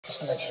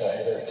Just to make sure I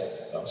hit everything.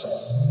 You know what I'm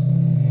saying?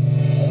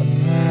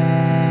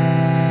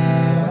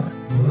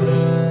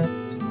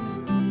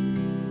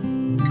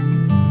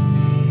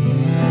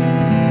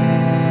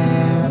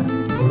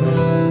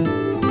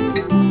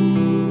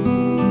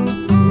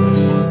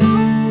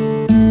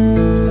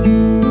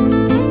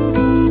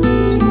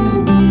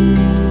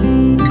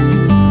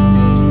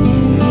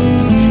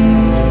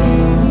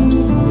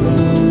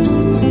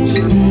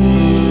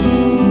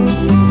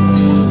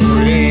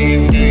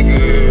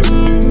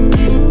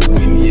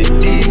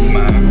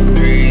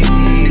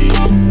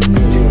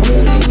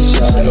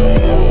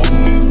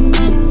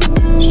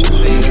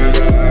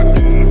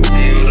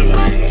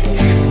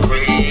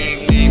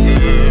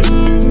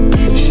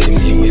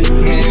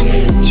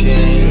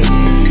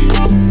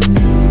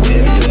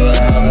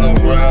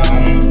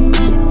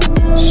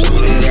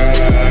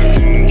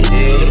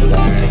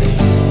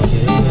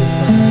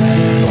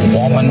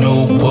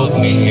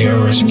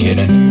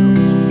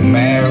 Getting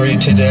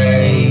married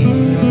today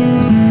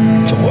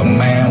to a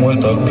man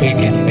with a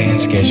picket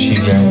fence. Guess she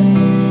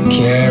got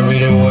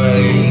carried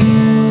away.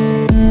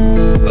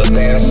 But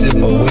they sip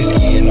of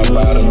whiskey in a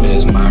bottle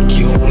is my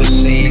cue to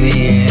see the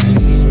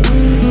end.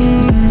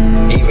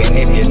 Even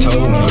if you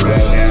told me